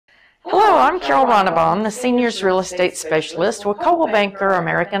I'm Carol Ronnebaum, the Seniors Real Estate Specialist with Coldwell Banker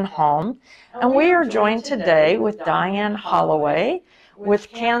American Home, and we are joined today with Diane Holloway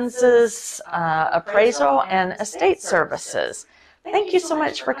with Kansas Appraisal and Estate Services. Thank you so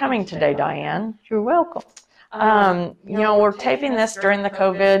much for coming today, Diane. You're welcome. We're taping this during the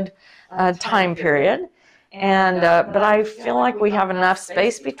COVID time period, and but I feel like we have enough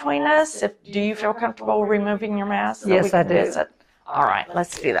space between us. Do you feel comfortable removing your mask? Yes, I do. All right,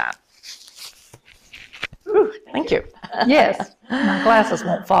 let's do that. Whew, thank you. Yes, my glasses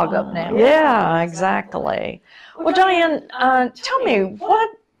won't fog up now. Yeah, exactly. Well, Diane, tell me,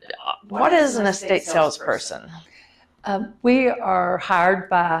 what is an estate salesperson? We are hired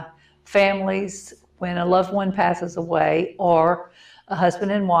by families when a loved one passes away or a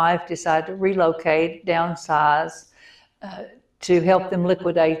husband and wife decide to relocate, downsize, to help them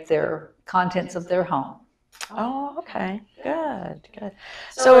liquidate their contents of their home. Oh, okay. Good, good.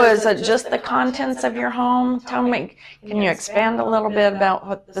 So is it just the contents of your home? Tell me, can you expand a little bit about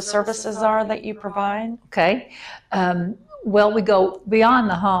what the services are that you provide? Okay. Well, we go beyond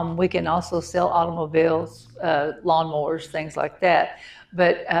the home. We can also sell automobiles, lawnmowers, things like that.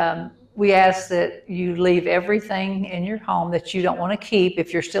 But we ask that you leave everything in your home that you don't want to keep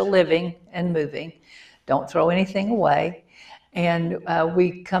if you're still living and moving. Don't throw anything away. And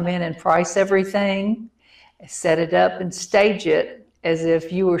we come in and price everything, set it up and stage it as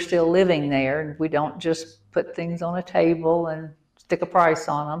if you were still living there. We don't just put things on a table and stick a price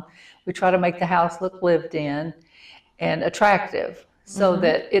on them. We try to make the house look lived in and attractive so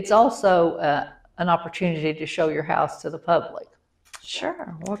that it's also an opportunity to show your house to the public.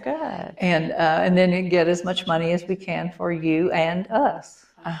 Sure, well, good. And then you get as much money as we can for you and us.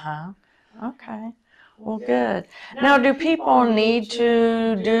 Okay. Well, good. Now, do people need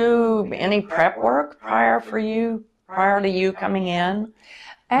to do any prep work prior to you coming in?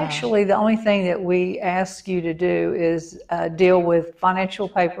 Actually, the only thing that we ask you to do is deal with financial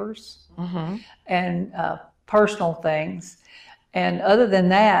papers and personal things. And other than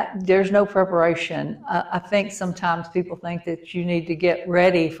that, there's no preparation. I think sometimes people think that you need to get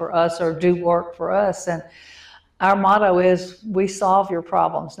ready for us or do work for us. And our motto is, we solve your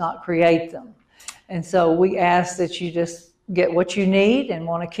problems, not create them. And so we ask that you just get what you need and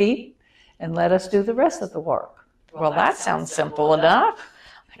want to keep and let us do the rest of the work. Well, that sounds simple enough.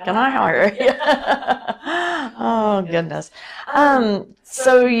 Can I hire you? Oh, goodness.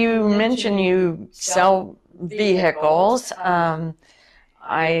 So you mentioned you sell vehicles.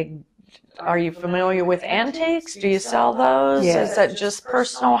 Are you familiar with antiques? Do you sell those? Yes. Is that just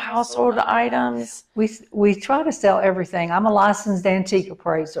personal household items? We try to sell everything. I'm a licensed antique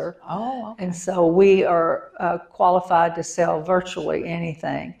appraiser. Oh, okay. And so we are qualified to sell virtually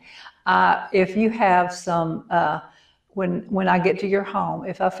anything. If you have some, when I get to your home,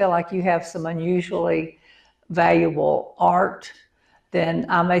 if I feel like you have some unusually valuable art, then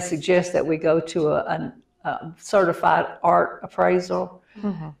I may suggest that we go to a certified art appraisal.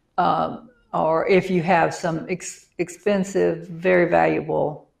 Or if you have some expensive, very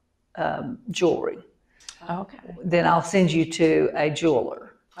valuable jewelry, then I'll send you to a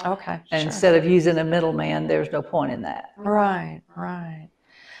jeweler. Okay. And instead of using a middleman, there's no point in that. Right, right.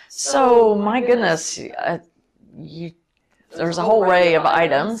 So, my goodness, there's a whole array of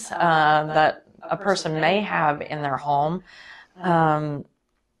items that a person may have in their home.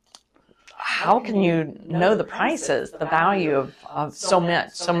 How can you know the prices, the value of so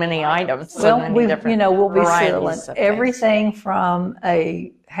many items? Well, we'll be selling everything from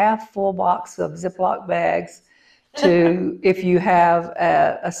a half-full box of Ziploc bags to if you have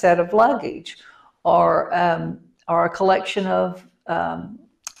a set of luggage or a collection of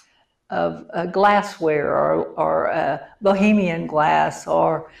glassware or Bohemian glass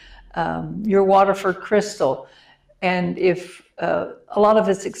or your Waterford crystal. And if a lot of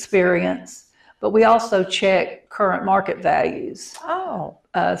it's experience, but we also check current market values.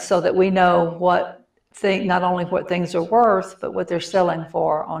 So that we know not only what things are worth, but what they're selling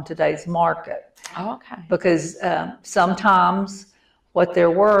for on today's market. Because sometimes what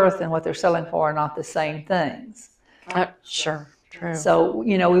they're worth and what they're selling for are not the same things. Sure, true. So,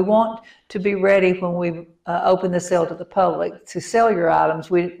 we want to be ready when we open the sale to the public to sell your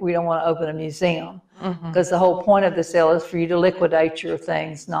items. We don't want to open a museum because the whole point of the sale is for you to liquidate your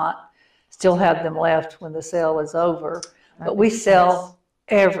things, not still have them left when the sale is over. But we sell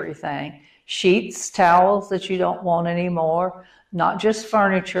everything. Sheets, towels that you don't want anymore, not just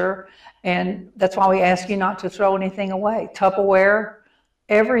furniture. And that's why we ask you not to throw anything away. Tupperware,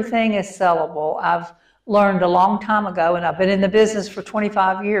 everything is sellable. I've learned a long time ago, and I've been in the business for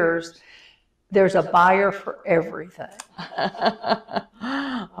 25 years, there's a buyer for everything.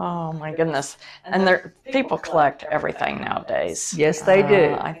 Oh, Oh my goodness. And people collect everything nowadays. Yes, they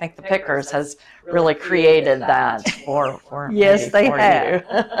do. I think the Pickers has really created that for Yes, they have.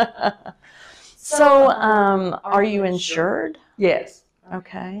 you. So, are you insured? Yes.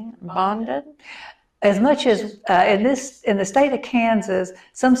 Okay. Bonded? As much as in the state of Kansas,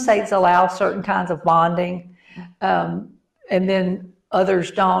 some states allow certain kinds of bonding, and then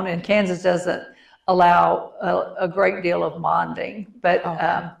others don't. And Kansas doesn't allow a great deal of bonding. But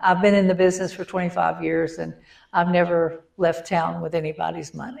I've been in the business for 25 years, and I've never left town with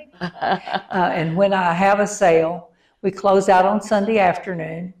anybody's money. And when I have a sale, we close out on Sunday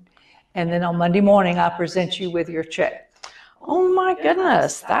afternoon, and then on Monday morning, I present you with your check. Oh my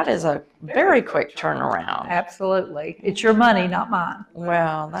goodness, that is a very quick turnaround. Absolutely. It's your money, not mine.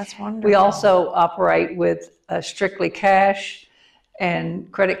 Well, that's wonderful. We also operate with strictly cash and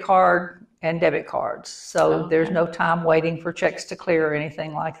credit card and debit cards. So there's no time waiting for checks to clear or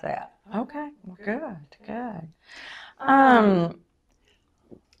anything like that. Okay, well, good.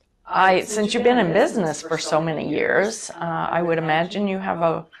 Since you've been in business for so many years, I would imagine you have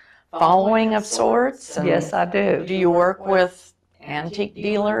a following of sorts. And yes, I do. Do you work with antique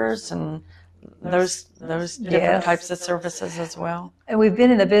dealers and those different types of services as well? And we've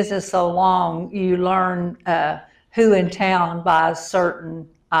been in the business so long, you learn who in town buys certain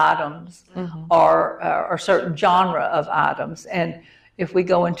items or certain genre of items. And if we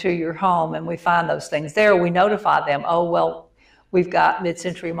go into your home and we find those things there, we notify them, oh, well, we've got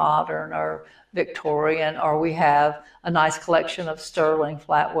mid-century modern or Victorian, or we have a nice collection of sterling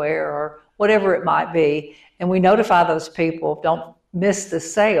flatware or whatever it might be. And we notify those people, don't miss the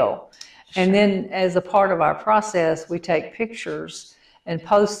sale. And then as a part of our process, we take pictures and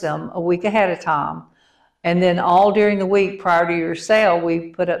post them a week ahead of time. And then all during the week prior to your sale,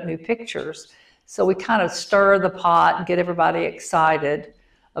 we put up new pictures. So we kind of stir the pot and get everybody excited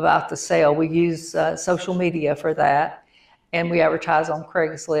about the sale. We use social media for that. And we advertise on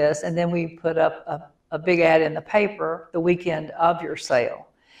Craigslist, and then we put up a big ad in the paper the weekend of your sale.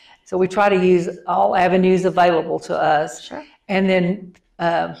 So we try to use all avenues available to us. Sure. And then,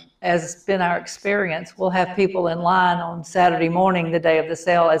 as has been our experience, we'll have people in line on Saturday morning, the day of the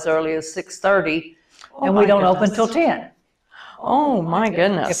sale, as early as 6:30, and we don't open till 10. Oh my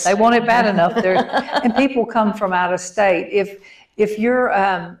goodness! If they want it bad enough, and people come from out of state. If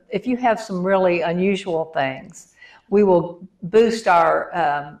you have some really unusual things, we will boost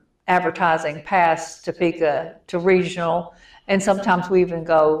our advertising past Topeka to regional, and sometimes we even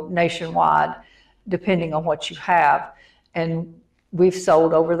go nationwide, depending on what you have. And we've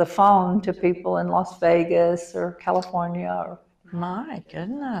sold over the phone to people in Las Vegas or California. My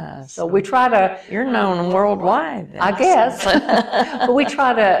goodness. So we try to... You're known worldwide then. I guess. But we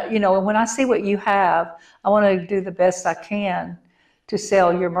try to, when I see what you have, I want to do the best I can to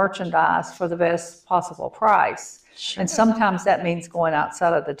sell your merchandise for the best possible price. Sure. And sometimes that means going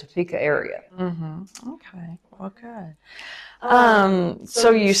outside of the Topeka area. Okay, well, good.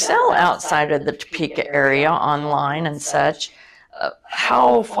 So you sell outside of the Topeka area online and such.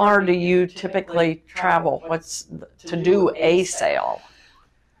 How far do you typically travel? To do a sale?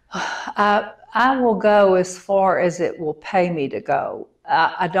 I will go as far as it will pay me to go.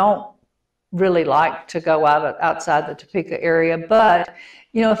 I don't really like to go outside the Topeka area, but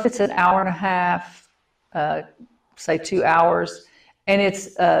if it's an hour and a half, say 2 hours, and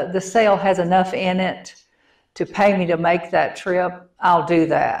it's the sale has enough in it to pay me to make that trip, I'll do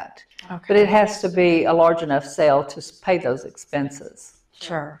that. Okay. But it has to be a large enough sale to pay those expenses.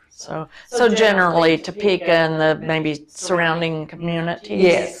 Sure. So generally Topeka and the maybe surrounding communities?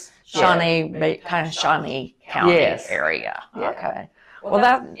 Yes. Shawnee, kind of Shawnee County area. Yeah. Okay. Well,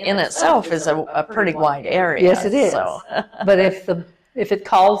 that in itself is a pretty wide area. Yes, it is. So. But if it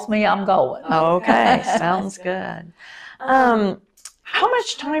calls me, I'm going. Okay, sounds good. How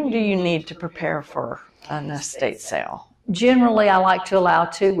much time do you need to prepare for an estate sale? Generally, I like to allow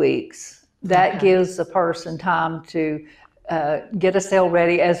 2 weeks. That gives the person time to get a sale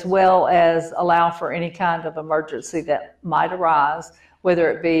ready, as well as allow for any kind of emergency that might arise, whether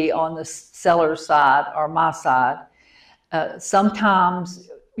it be on the seller's side or my side. Sometimes,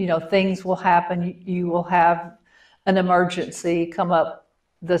 things will happen. You will have an emergency come up.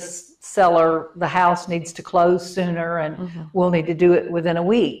 The house needs to close sooner, and we'll need to do it within a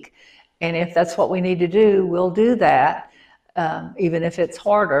week. And if that's what we need to do, we'll do that, even if it's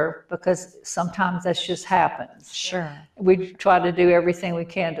harder, because sometimes that just happens. Sure. We try to do everything we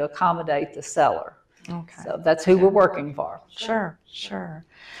can to accommodate the seller. Okay. So that's who we're working for. Sure.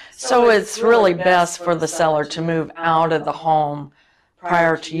 So it's really best for the seller to move out of the home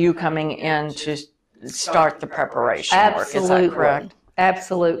prior to you coming in to start the preparation work. Is that correct?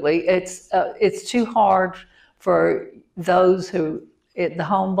 Absolutely. It's too hard for those who the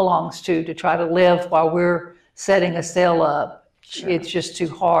home belongs to try to live while we're setting a sale up. Sure. It's just too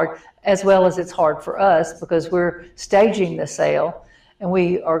hard, as well as it's hard for us because we're staging the sale and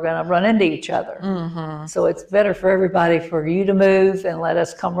we are going to run into each other. Mm-hmm. So it's better for everybody for you to move and let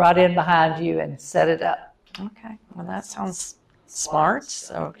us come right in behind you and set it up. Okay. Well, that sounds smart.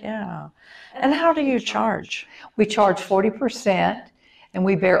 So, yeah. And how do you charge? We charge 40%, and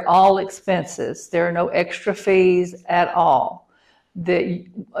we bear all expenses. There are no extra fees at all.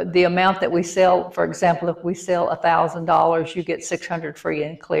 The amount that we sell, for example, if we sell $1,000, you get $600 free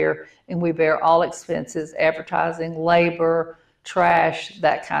and clear, and we bear all expenses, advertising, labor, trash,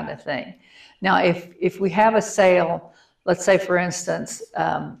 that kind of thing. Now, if we have a sale, let's say, for instance,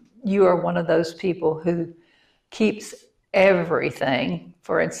 you are one of those people who keeps everything,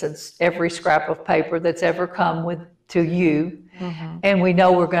 for instance, every scrap of paper that's ever come to you, mm-hmm. and we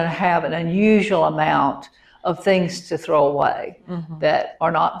know we're going to have an unusual amount of things to throw away mm-hmm. that are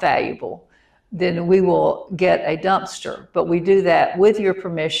not valuable, then we will get a dumpster. But we do that with your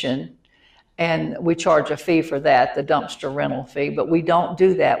permission, and we charge a fee for that, the dumpster rental fee, but we don't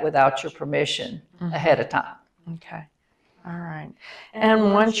do that without your permission mm-hmm. ahead of time. Okay. All right.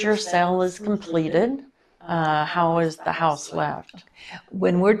 And once your sale is completed, how is the house left?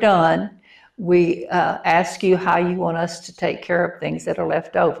 When we're done, we ask you how you want us to take care of things that are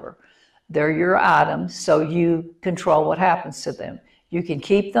left over. They're your items, so you control what happens to them. You can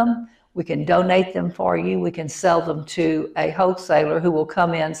keep them, we can donate them for you, we can sell them to a wholesaler who will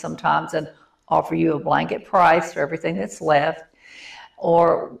come in sometimes and offer you a blanket price for everything that's left,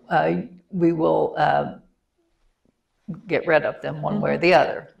 or we will get rid of them one mm-hmm. way or the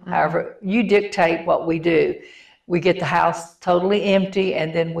other. Mm-hmm. However, you dictate what we do. We get the house totally empty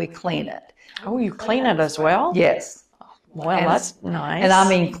and then we clean it. Oh, you clean it as well? Yes. Well, and that's nice. And I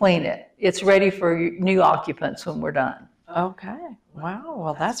mean clean it. It's ready for new occupants when we're done. Okay. Wow.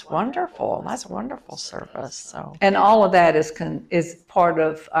 Well, that's wonderful. That's wonderful service. So. And all of that is part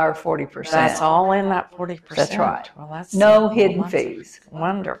of our 40%. That's all in that 40%. That's right. Well, that's no hidden fees.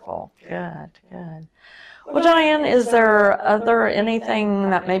 Wonderful. Good. Good. Well, Diane, is there anything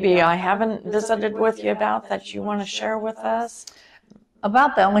that maybe I haven't visited with you about that you want to share with us?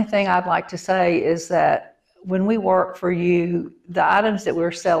 About the only thing I'd like to say is that when we work for you, the items that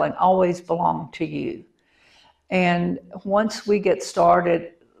we're selling always belong to you. And once we get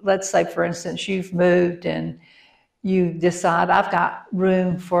started, let's say, for instance, you've moved and you decide, I've got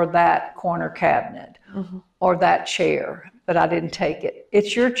room for that corner cabinet mm-hmm. or that chair, but I didn't take it.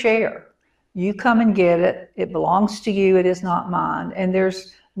 It's your chair. You come and get it. It belongs to you. It is not mine. And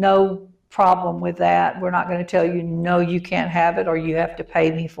there's no problem with that. We're not going to tell you, no, you can't have it or you have to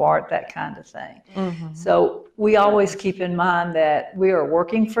pay me for it, that kind of thing. Mm-hmm. So we always keep in mind that we are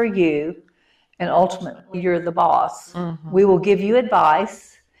working for you and ultimately you're the boss. Mm-hmm. We will give you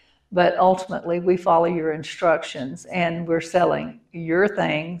advice, but ultimately we follow your instructions and we're selling your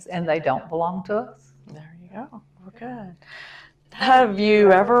things and they don't belong to us. There you go. Well, good. Have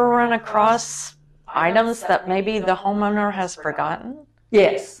you ever run across items that maybe the homeowner has forgotten?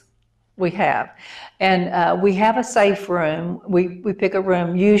 Yes, we have. And we have a safe room. We pick a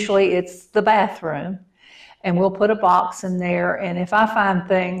room. Usually it's the bathroom. And we'll put a box in there. And if I find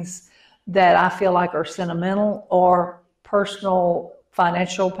things that I feel like are sentimental or personal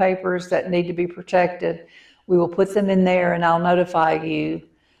financial papers that need to be protected, we will put them in there and I'll notify you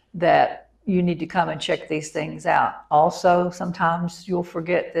that you need to come and check these things out. Also, sometimes you'll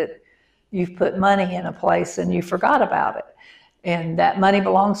forget that you've put money in a place and you forgot about it. And that money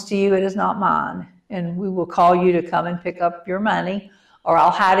belongs to you, it is not mine. And we will call you to come and pick up your money, or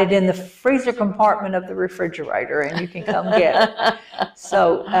I'll hide it in the freezer compartment of the refrigerator and you can come get it.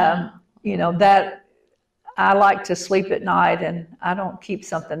 So, that I like to sleep at night and I don't keep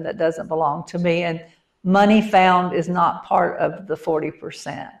something that doesn't belong to me. And money found is not part of the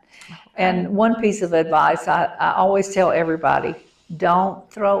 40%. And one piece of advice I always tell everybody, don't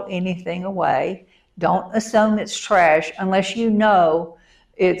throw anything away. Don't assume it's trash unless you know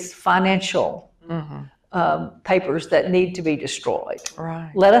it's financial mm-hmm. Papers that need to be destroyed.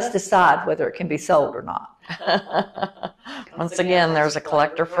 Right. Let us decide whether it can be sold or not. Once again, there's a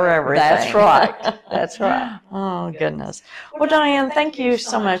collector for everything. That's right. That's right. Oh, goodness. Well, Diane, thank you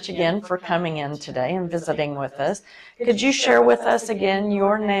so much again for coming in today and visiting with us. Could you share with us again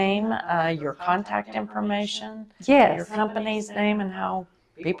your name, your contact information, yes, your company's name, and how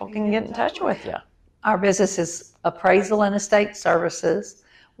people can get in touch with you? Our business is Appraisal and Estate Services.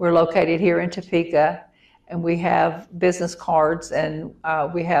 We're located here in Topeka, and we have business cards, and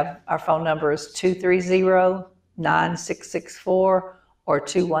we have our phone number is 230-9664, or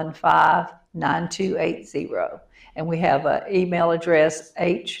 215-9280. And we have an email address,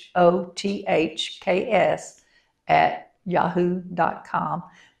 hothks@yahoo.com.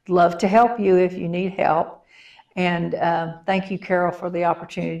 Love to help you if you need help. And thank you, Carol, for the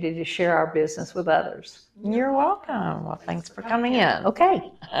opportunity to share our business with others. You're welcome. Well, thanks for coming in. Okay.